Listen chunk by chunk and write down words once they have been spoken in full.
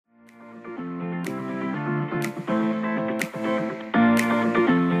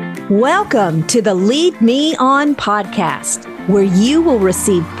Welcome to the Lead Me On podcast, where you will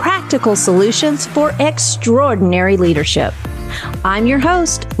receive practical solutions for extraordinary leadership. I'm your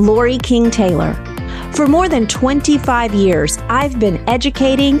host, Lori King Taylor. For more than 25 years, I've been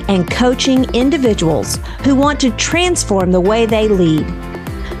educating and coaching individuals who want to transform the way they lead.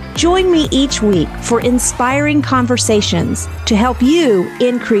 Join me each week for inspiring conversations to help you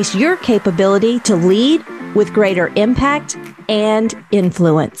increase your capability to lead with greater impact and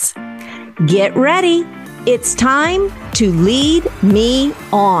influence. Get ready. It's time to lead me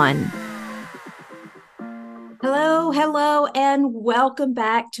on. Hello, and welcome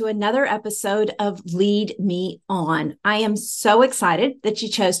back to another episode of Lead Me On. I am so excited that you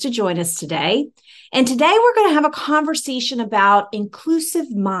chose to join us today. And today we're going to have a conversation about inclusive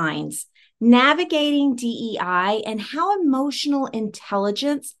minds, navigating DEI, and how emotional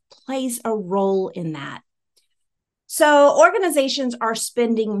intelligence plays a role in that. So organizations are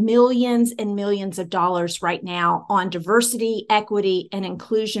spending millions and millions of dollars right now on diversity, equity, and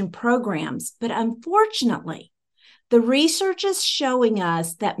inclusion programs. But unfortunately, the research is showing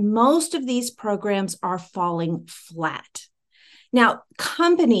us that most of these programs are falling flat. Now,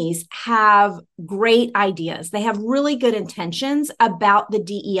 companies have great ideas. They have really good intentions about the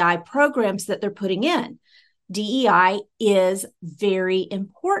DEI programs that they're putting in. DEI is very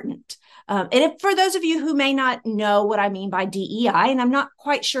important. For those of you who may not know what I mean by DEI, and I'm not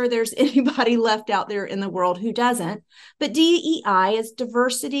quite sure there's anybody left out there in the world who doesn't, but DEI is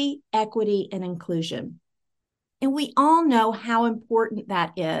diversity, equity, and inclusion. And we all know how important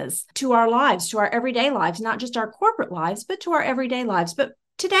that is to our lives, to our everyday lives, not just our corporate lives, but to our everyday lives. But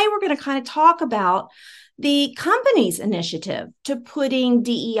today we're going to kind of talk about the company's initiative to putting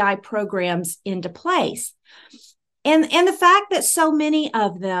DEI programs into place. And the fact that so many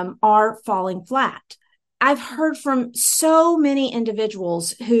of them are falling flat. I've heard from so many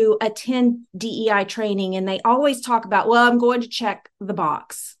individuals who attend DEI training, and they always talk about, well, I'm going to check the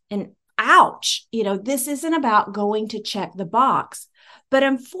box. And ouch, this isn't about going to check the box. But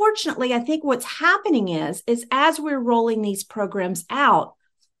unfortunately, I think what's happening is as we're rolling these programs out,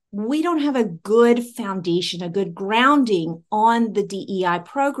 we don't have a good foundation, a good grounding on the DEI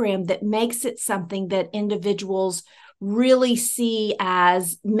program that makes it something that individuals really see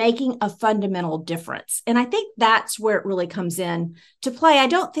as making a fundamental difference. And I think that's where it really comes in to play. I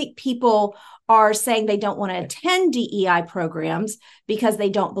don't think people are saying they don't want to attend DEI programs because they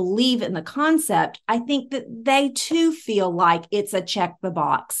don't believe in the concept. I think that they too feel like it's a check the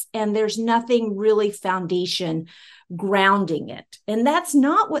box and there's nothing really foundation grounding it. And that's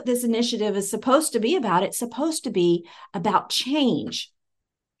not what this initiative is supposed to be about. It's supposed to be about change.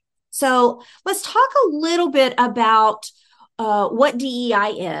 So let's talk a little bit about what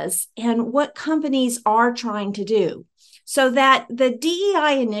DEI is and what companies are trying to do. So that the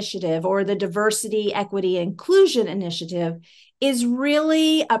DEI initiative, or the Diversity, Equity, Inclusion Initiative, is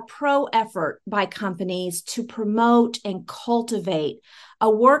really a pro effort by companies to promote and cultivate a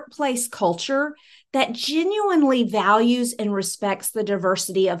workplace culture that genuinely values and respects the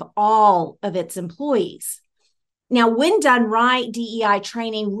diversity of all of its employees. Now, when done right, DEI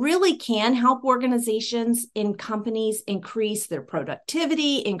training really can help organizations and companies increase their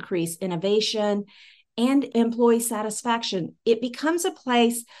productivity, increase innovation, and employee satisfaction. It becomes a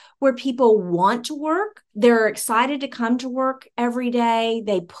place where people want to work. They're excited to come to work every day.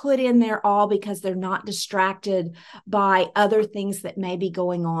 They put in their all because they're not distracted by other things that may be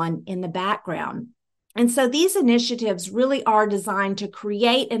going on in the background. And so these initiatives really are designed to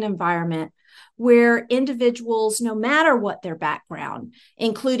create an environment where individuals, no matter what their background,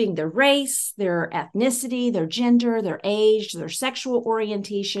 including their race, their ethnicity, their gender, their age, their sexual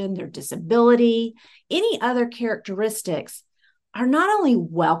orientation, their disability, any other characteristics, are not only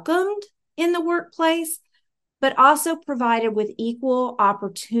welcomed in the workplace, but also provided with equal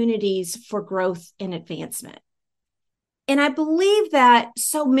opportunities for growth and advancement. And I believe that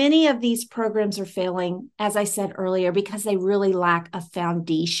so many of these programs are failing, as I said earlier, because they really lack a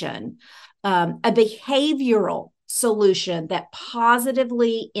foundation, a behavioral solution that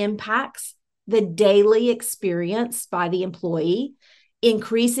positively impacts the daily experience by the employee,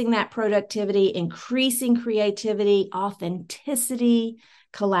 increasing that productivity, increasing creativity, authenticity,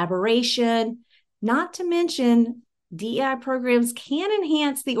 collaboration. Not to mention, DEI programs can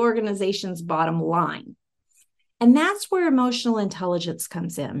enhance the organization's bottom line. And that's where emotional intelligence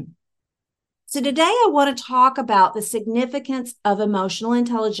comes in. So today I want to talk about the significance of emotional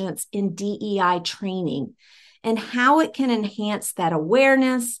intelligence in DEI training and how it can enhance that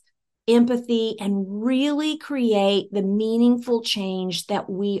awareness, empathy, and really create the meaningful change that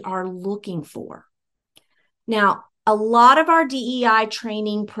we are looking for. Now, A lot of our DEI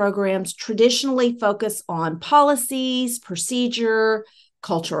training programs traditionally focus on policies, procedure,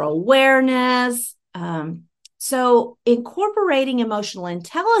 cultural awareness. So incorporating emotional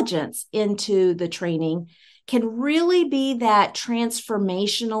intelligence into the training can really be that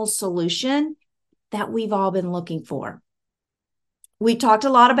transformational solution that we've all been looking for. We talked a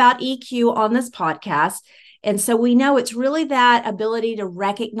lot about EQ on this podcast. And so we know it's really that ability to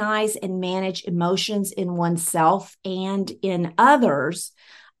recognize and manage emotions in oneself and in others,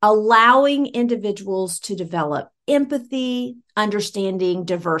 allowing individuals to develop empathy, understanding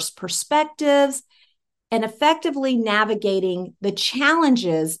diverse perspectives, and effectively navigating the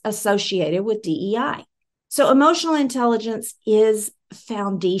challenges associated with DEI. So emotional intelligence is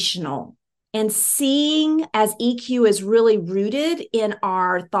foundational. And seeing as EQ is really rooted in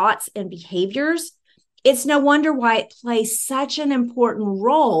our thoughts and behaviors, it's no wonder why it plays such an important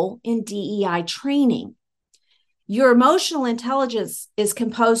role in DEI training. Your emotional intelligence is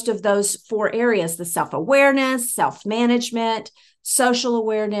composed of those 4 areas: the self-awareness, self-management, social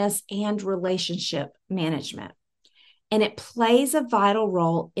awareness, and relationship management. And it plays a vital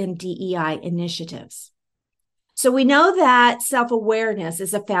role in DEI initiatives. So we know that self-awareness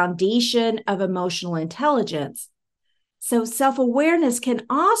is a foundation of emotional intelligence. So self-awareness can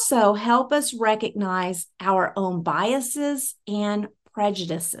also help us recognize our own biases and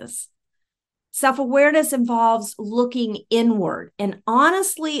prejudices. Self-awareness involves looking inward and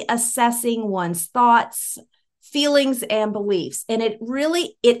honestly assessing one's thoughts, feelings, and beliefs. And it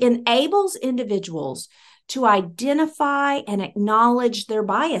enables individuals to identify and acknowledge their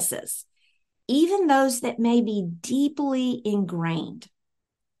biases, even those that may be deeply ingrained.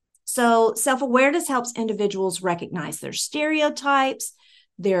 So self-awareness helps individuals recognize their stereotypes,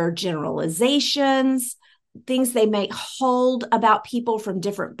 their generalizations, things they may hold about people from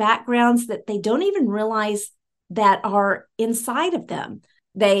different backgrounds that they don't even realize that are inside of them.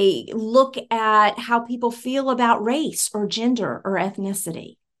 They look at how people feel about race or gender or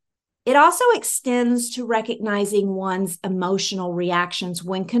ethnicity. It also extends to recognizing one's emotional reactions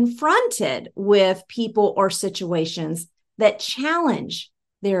when confronted with people or situations that challenge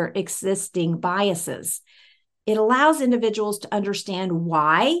their existing biases. It allows individuals to understand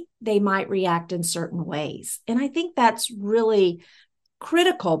why they might react in certain ways. And I think that's really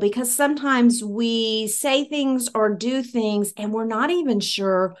critical because sometimes we say things or do things and we're not even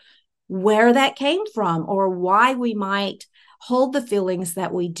sure where that came from or why we might hold the feelings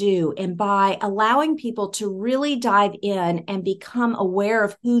that we do. And by allowing people to really dive in and become aware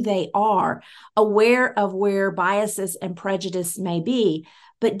of who they are, aware of where biases and prejudice may be,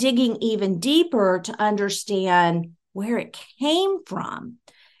 but digging even deeper to understand where it came from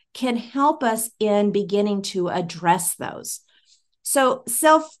can help us in beginning to address those. So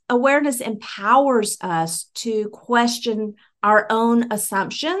self-awareness empowers us to question our own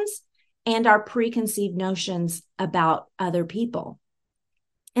assumptions and our preconceived notions about other people.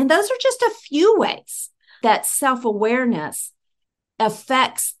 And those are just a few ways that self-awareness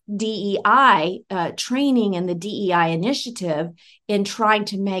affects DEI training and the DEI initiative in trying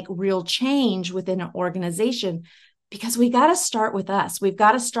to make real change within an organization, because we got to start with us. We've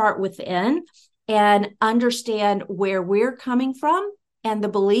got to start within and understand where we're coming from and the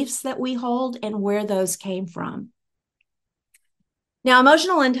beliefs that we hold and where those came from. Now,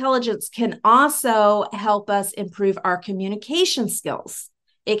 emotional intelligence can also help us improve our communication skills.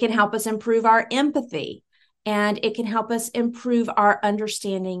 It can help us improve our empathy, and it can help us improve our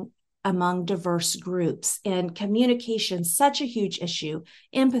understanding among diverse groups. And communication, such a huge issue.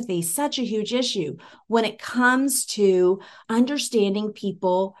 Empathy, such a huge issue when it comes to understanding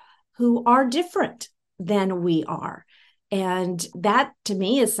people who are different than we are. And that, to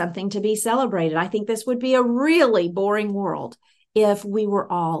me, is something to be celebrated. I think this would be a really boring world if we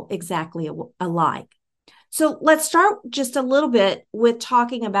were all exactly alike. So let's start just a little bit with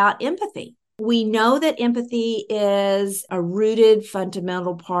talking about empathy. We know that empathy is a rooted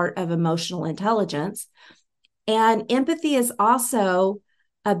fundamental part of emotional intelligence. And empathy is also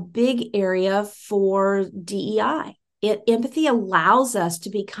a big area for DEI. Empathy allows us to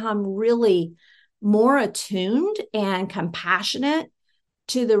become really more attuned and compassionate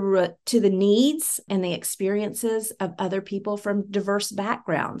to the needs and the experiences of other people from diverse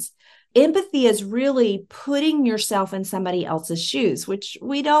backgrounds. Empathy is really putting yourself in somebody else's shoes, which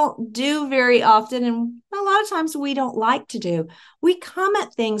we don't do very often, and a lot of times we don't like to do. We come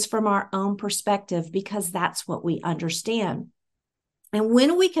at things from our own perspective because that's what we understand. And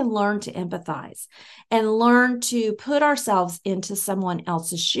when we can learn to empathize and learn to put ourselves into someone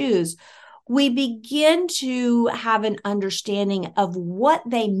else's shoes, we begin to have an understanding of what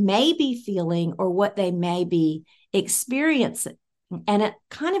they may be feeling or what they may be experiencing. And it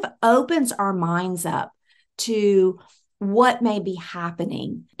kind of opens our minds up to what may be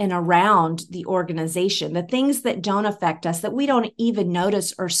happening and around the organization, the things that don't affect us, that we don't even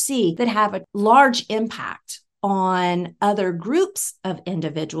notice or see, that have a large impact on other groups of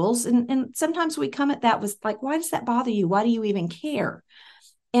individuals. And sometimes we come at that with like, why does that bother you? Why do you even care?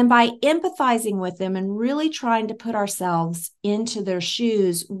 And by empathizing with them and really trying to put ourselves into their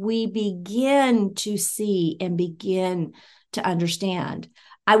shoes, we begin to see and begin to understand.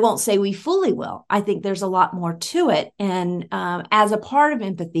 I won't say we fully will. I think there's a lot more to it. And as a part of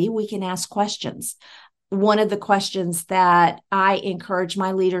empathy, we can ask questions. One of the questions that I encourage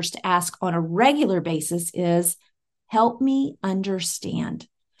my leaders to ask on a regular basis is, help me understand.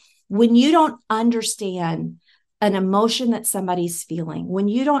 When you don't understand an emotion that somebody's feeling, when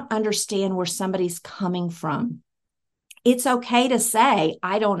you don't understand where somebody's coming from, it's okay to say,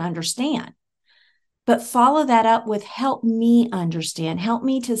 I don't understand. But follow that up with, help me understand, help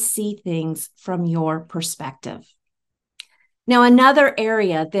me to see things from your perspective. Now, another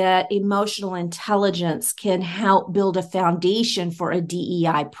area that emotional intelligence can help build a foundation for a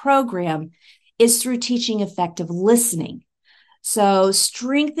DEI program is through teaching effective listening. So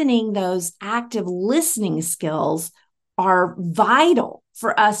strengthening those active listening skills are vital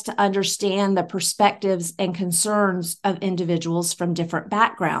for us to understand the perspectives and concerns of individuals from different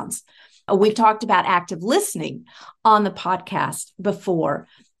backgrounds. We've talked about active listening on the podcast before,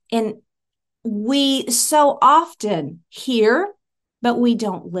 and we so often hear, but we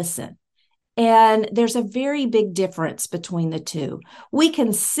don't listen. And there's a very big difference between the two. We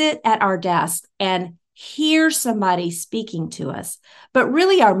can sit at our desk and hear somebody speaking to us, but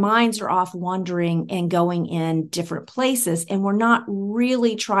really our minds are off wandering and going in different places, and we're not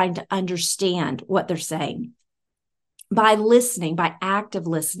really trying to understand what they're saying. By listening, by active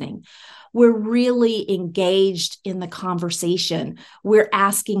listening, we're really engaged in the conversation. We're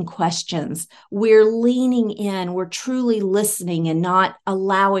asking questions. We're leaning in. We're truly listening and not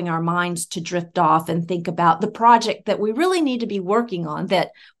allowing our minds to drift off and think about the project that we really need to be working on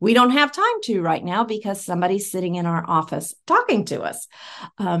that we don't have time to right now because somebody's sitting in our office talking to us.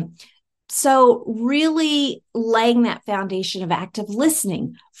 So really laying that foundation of active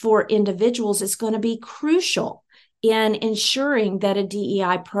listening for individuals is going to be crucial in ensuring that a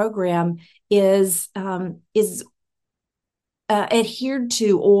DEI program is adhered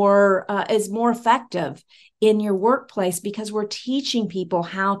to or is more effective in your workplace, because we're teaching people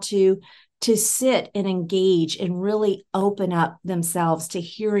how to sit and engage and really open up themselves to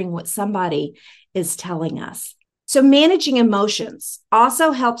hearing what somebody is telling us. So managing emotions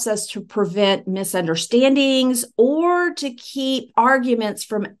also helps us to prevent misunderstandings or to keep arguments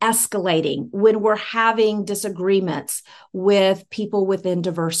from escalating when we're having disagreements with people within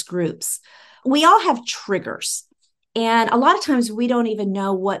diverse groups. We all have triggers, and a lot of times we don't even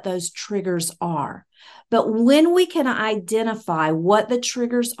know what those triggers are. But when we can identify what the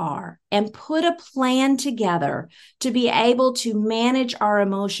triggers are and put a plan together to be able to manage our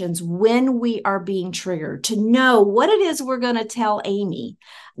emotions when we are being triggered, to know what it is we're going to tell Amy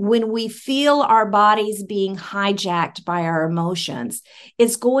when we feel our bodies being hijacked by our emotions,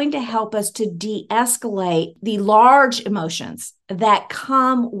 it's going to help us to de-escalate the large emotions that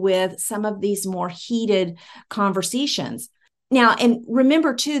come with some of these more heated conversations. Now, and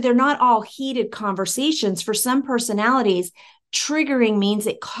remember too, they're not all heated conversations. For some personalities, triggering means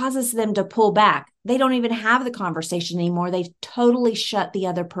it causes them to pull back. They don't even have the conversation anymore. They totally shut the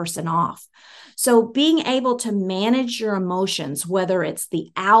other person off. So being able to manage your emotions, whether it's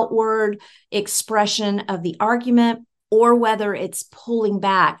the outward expression of the argument or whether it's pulling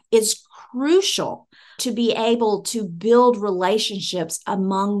back, is crucial to be able to build relationships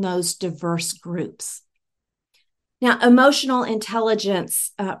among those diverse groups. Now, emotional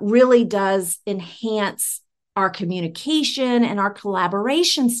intelligence really does enhance our communication and our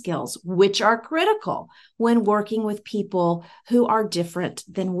collaboration skills, which are critical when working with people who are different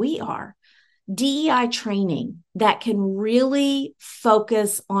than we are. DEI training that can really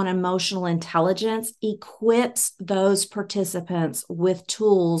focus on emotional intelligence equips those participants with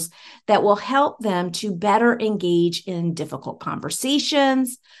tools that will help them to better engage in difficult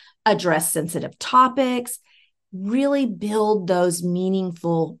conversations, address sensitive topics, really build those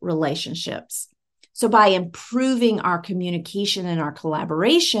meaningful relationships. So by improving our communication and our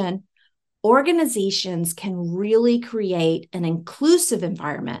collaboration, organizations can really create an inclusive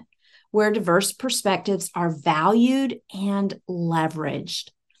environment where diverse perspectives are valued and leveraged.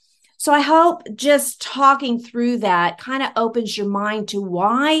 So I hope just talking through that kind of opens your mind to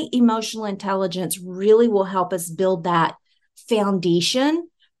why emotional intelligence really will help us build that foundation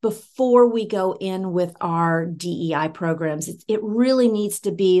before we go in with our DEI programs. It really needs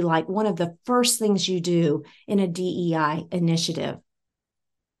to be like one of the first things you do in a DEI initiative.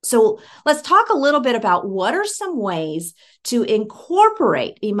 So let's talk a little bit about what are some ways to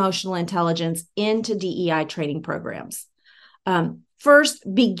incorporate emotional intelligence into DEI training programs. First,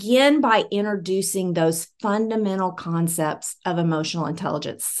 begin by introducing those fundamental concepts of emotional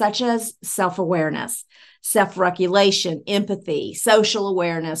intelligence, such as self-awareness, self-regulation, empathy, social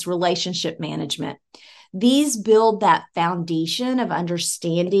awareness, relationship management. These build that foundation of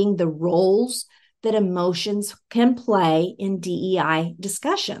understanding the roles that emotions can play in DEI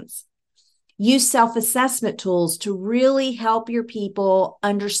discussions. Use self-assessment tools to really help your people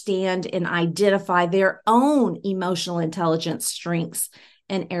understand and identify their own emotional intelligence strengths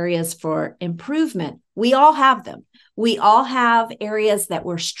and areas for improvement. We all have them. We all have areas that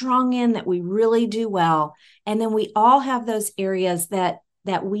we're strong in, that we really do well. And then we all have those areas that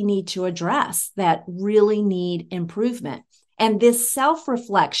we need to address that really need improvement. And this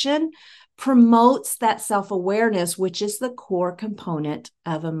self-reflection promotes that self-awareness, which is the core component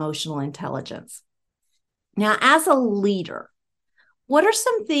of emotional intelligence. Now, as a leader, what are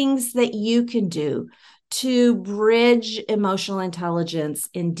some things that you can do to bridge emotional intelligence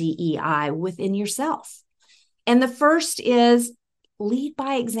in DEI within yourself? And the first is lead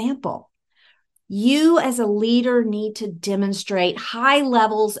by example. You as a leader need to demonstrate high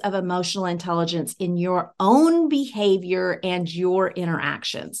levels of emotional intelligence in your own behavior and your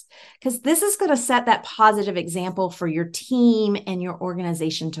interactions, because this is going to set that positive example for your team and your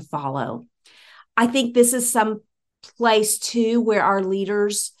organization to follow. I think this is some place too where our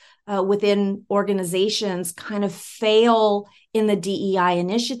leaders within organizations kind of fail in the DEI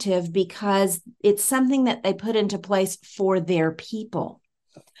initiative because it's something that they put into place for their people.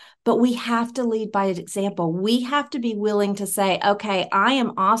 But we have to lead by example. We have to be willing to say, okay, I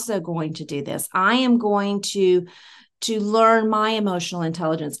am also going to do this. I am going to learn my emotional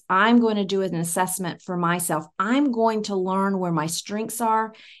intelligence. I'm going to do an assessment for myself. I'm going to learn where my strengths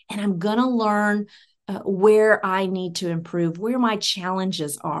are, and I'm going to learn where I need to improve, where my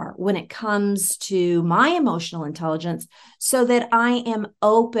challenges are when it comes to my emotional intelligence, so that I am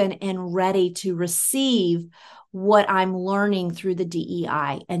open and ready to receive what I'm learning through the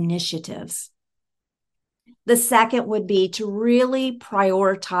DEI initiatives. The second would be to really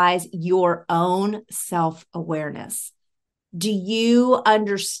prioritize your own self-awareness. Do you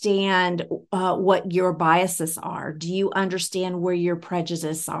understand what your biases are? Do you understand where your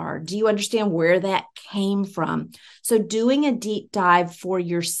prejudices are? Do you understand where that came from? So doing a deep dive for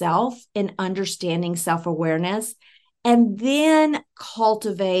yourself in understanding self-awareness, and then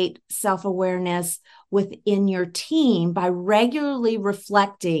cultivate self-awareness within your team by regularly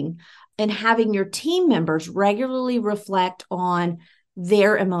reflecting and having your team members regularly reflect on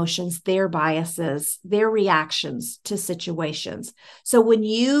their emotions, their biases, their reactions to situations. So when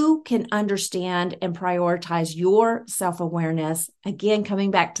you can understand and prioritize your self-awareness, again, coming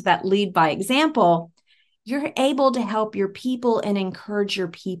back to that lead by example, you're able to help your people and encourage your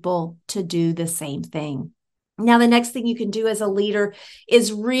people to do the same thing. Now, the next thing you can do as a leader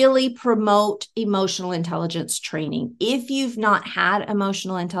is really promote emotional intelligence training. If you've not had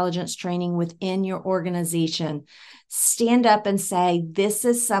emotional intelligence training within your organization, stand up and say, this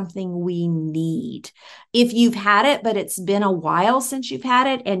is something we need. If you've had it, but it's been a while since you've had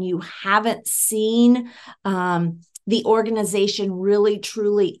it and you haven't seen the organization really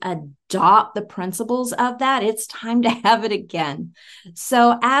truly adopt the principles of that, it's time to have it again.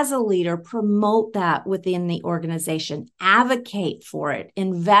 So as a leader, promote that within the organization, advocate for it,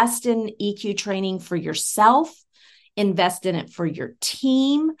 invest in EQ training for yourself, invest in it for your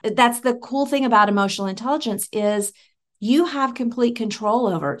team. That's the cool thing about emotional intelligence is you have complete control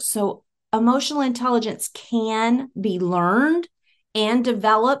over it. So emotional intelligence can be learned and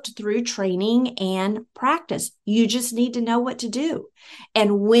developed through training and practice. You just need to know what to do.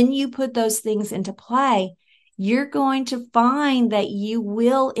 And when you put those things into play, you're going to find that you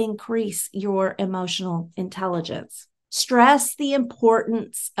will increase your emotional intelligence. Stress the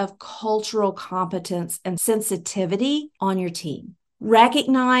importance of cultural competence and sensitivity on your team.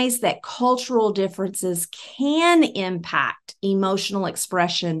 Recognize that cultural differences can impact emotional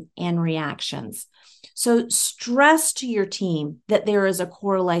expression and reactions. So stress to your team that there is a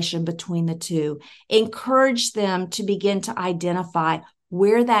correlation between the two. Encourage them to begin to identify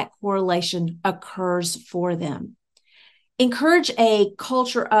where that correlation occurs for them. Encourage a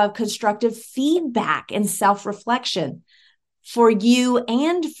culture of constructive feedback and self-reflection. for you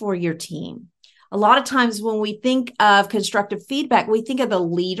and for your team. A lot of times when we think of constructive feedback, we think of the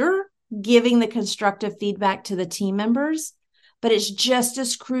leader giving the constructive feedback to the team members, but it's just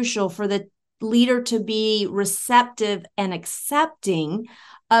as crucial for the leader to be receptive and accepting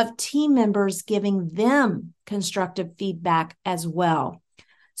of team members giving them constructive feedback as well.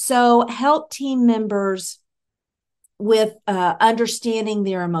 So help team members with understanding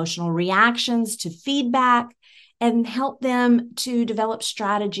their emotional reactions to feedback and help them to develop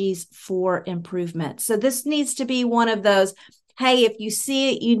strategies for improvement. So this needs to be one of those, hey, if you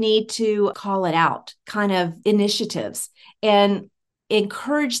see it, you need to call it out kind of initiatives and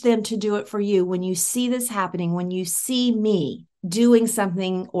encourage them to do it for you. When you see this happening, when you see me doing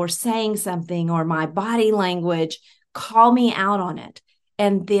something or saying something or my body language, call me out on it.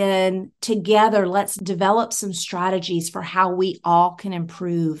 And then together, let's develop some strategies for how we all can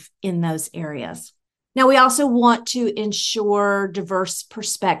improve in those areas. Now, we also want to ensure diverse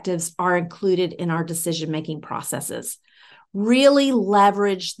perspectives are included in our decision-making processes. Really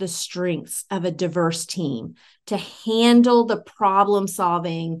leverage the strengths of a diverse team to handle the problem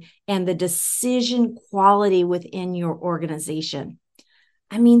solving and the decision quality within your organization.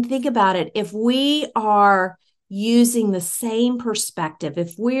 I mean, think about it. If we are using the same perspective,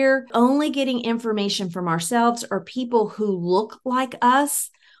 if we're only getting information from ourselves or people who look like us,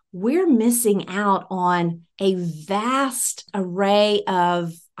 we're missing out on a vast array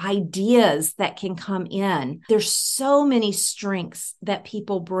of ideas that can come in. There's so many strengths that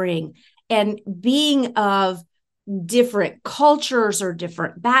people bring, and being of different cultures or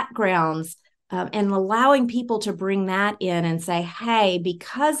different backgrounds, and allowing people to bring that in and say, hey,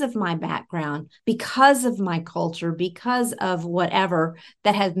 because of my background, because of my culture, because of whatever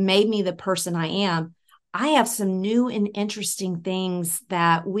that has made me the person I am, I have some new and interesting things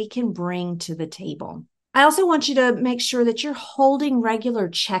that we can bring to the table. I also want you to make sure that you're holding regular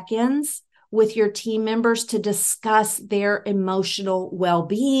check-ins with your team members to discuss their emotional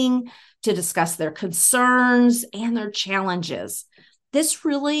well-being, to discuss their concerns and their challenges. This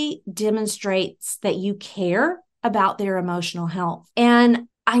really demonstrates that you care about their emotional health. And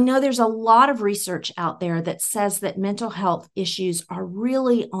I know there's a lot of research out there that says that mental health issues are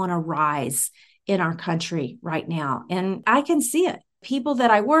really on a rise in our country right now. And I can see it. People that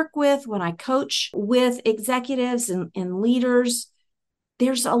I work with, when I coach with executives and leaders,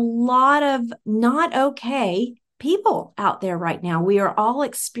 there's a lot of not okay people out there right now. We are all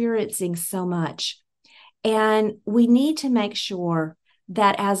experiencing so much. And we need to make sure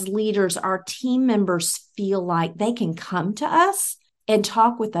that as leaders, our team members feel like they can come to us and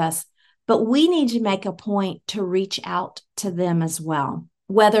talk with us, but we need to make a point to reach out to them as well.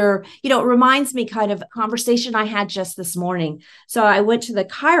 Whether, it reminds me kind of a conversation I had just this morning. So I went to the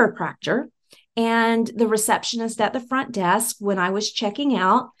chiropractor, and the receptionist at the front desk, when I was checking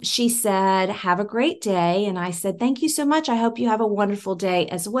out, she said, have a great day. And I said, thank you so much. I hope you have a wonderful day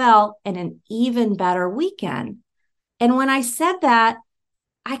as well, and an even better weekend. And when I said that,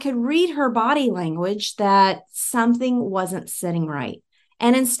 I could read her body language that something wasn't sitting right.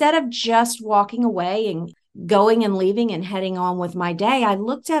 And instead of just walking away and going and leaving and heading on with my day, I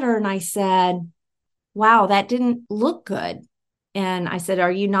looked at her and I said, wow, that didn't look good. And I said,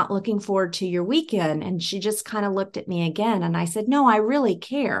 are you not looking forward to your weekend? And she just kind of looked at me again. And I said, no, I really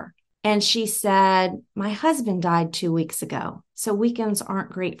care. And she said, my husband died 2 weeks ago, so weekends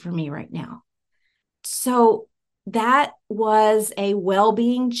aren't great for me right now. So that was a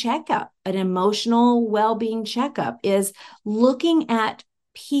well-being checkup, an emotional well-being checkup, is looking at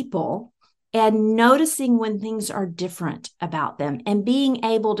people and noticing when things are different about them and being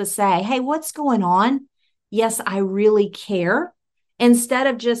able to say, hey, what's going on? Yes, I really care. Instead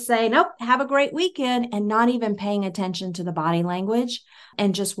of just saying, oh, have a great weekend, and not even paying attention to the body language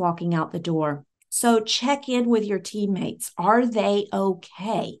and just walking out the door. So check in with your teammates. Are they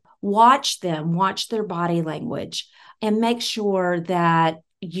okay? Watch them, watch their body language, and make sure that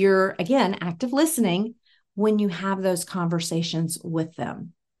you're, again, active listening when you have those conversations with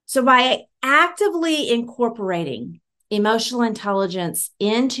them. So by actively incorporating emotional intelligence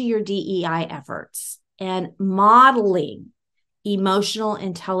into your DEI efforts and modeling emotional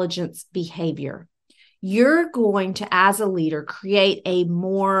intelligence behavior, you're going to, as a leader, create a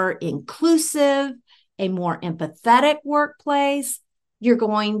more inclusive, a more empathetic workplace. You're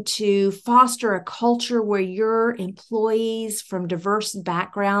going to foster a culture where your employees from diverse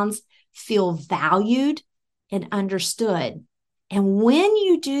backgrounds feel valued and understood. And when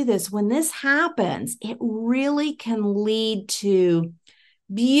you do this, when this happens, it really can lead to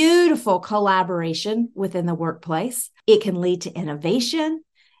beautiful collaboration within the workplace. It can lead to innovation.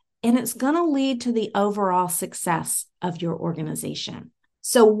 and it's going to lead to the overall success of your organization.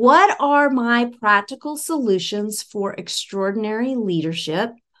 So, what are my practical solutions for extraordinary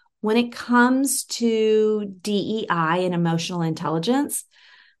leadership when it comes to DEI and emotional intelligence?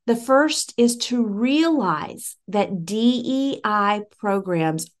 The first is to realize that DEI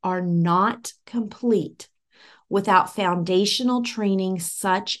programs are not complete without foundational training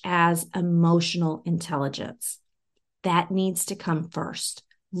such as emotional intelligence. That needs to come first.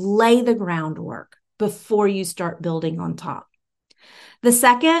 Lay the groundwork before you start building on top. The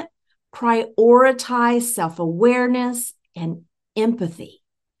second, prioritize self-awareness and empathy.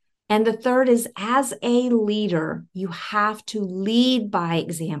 And the third is, as a leader, you have to lead by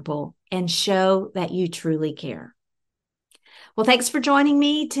example and show that you truly care. Well, thanks for joining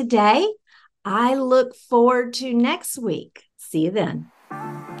me today. I look forward to next week. See you then.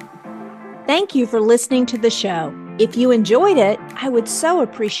 Thank you for listening to the show. If you enjoyed it, I would so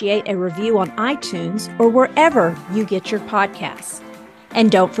appreciate a review on iTunes or wherever you get your podcasts.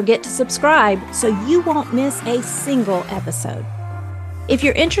 And don't forget to subscribe so you won't miss a single episode. If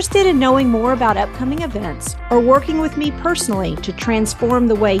you're interested in knowing more about upcoming events or working with me personally to transform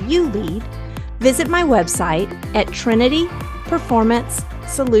the way you lead, visit my website at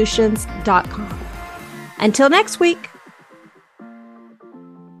trinityperformancesolutions.com. Until next week.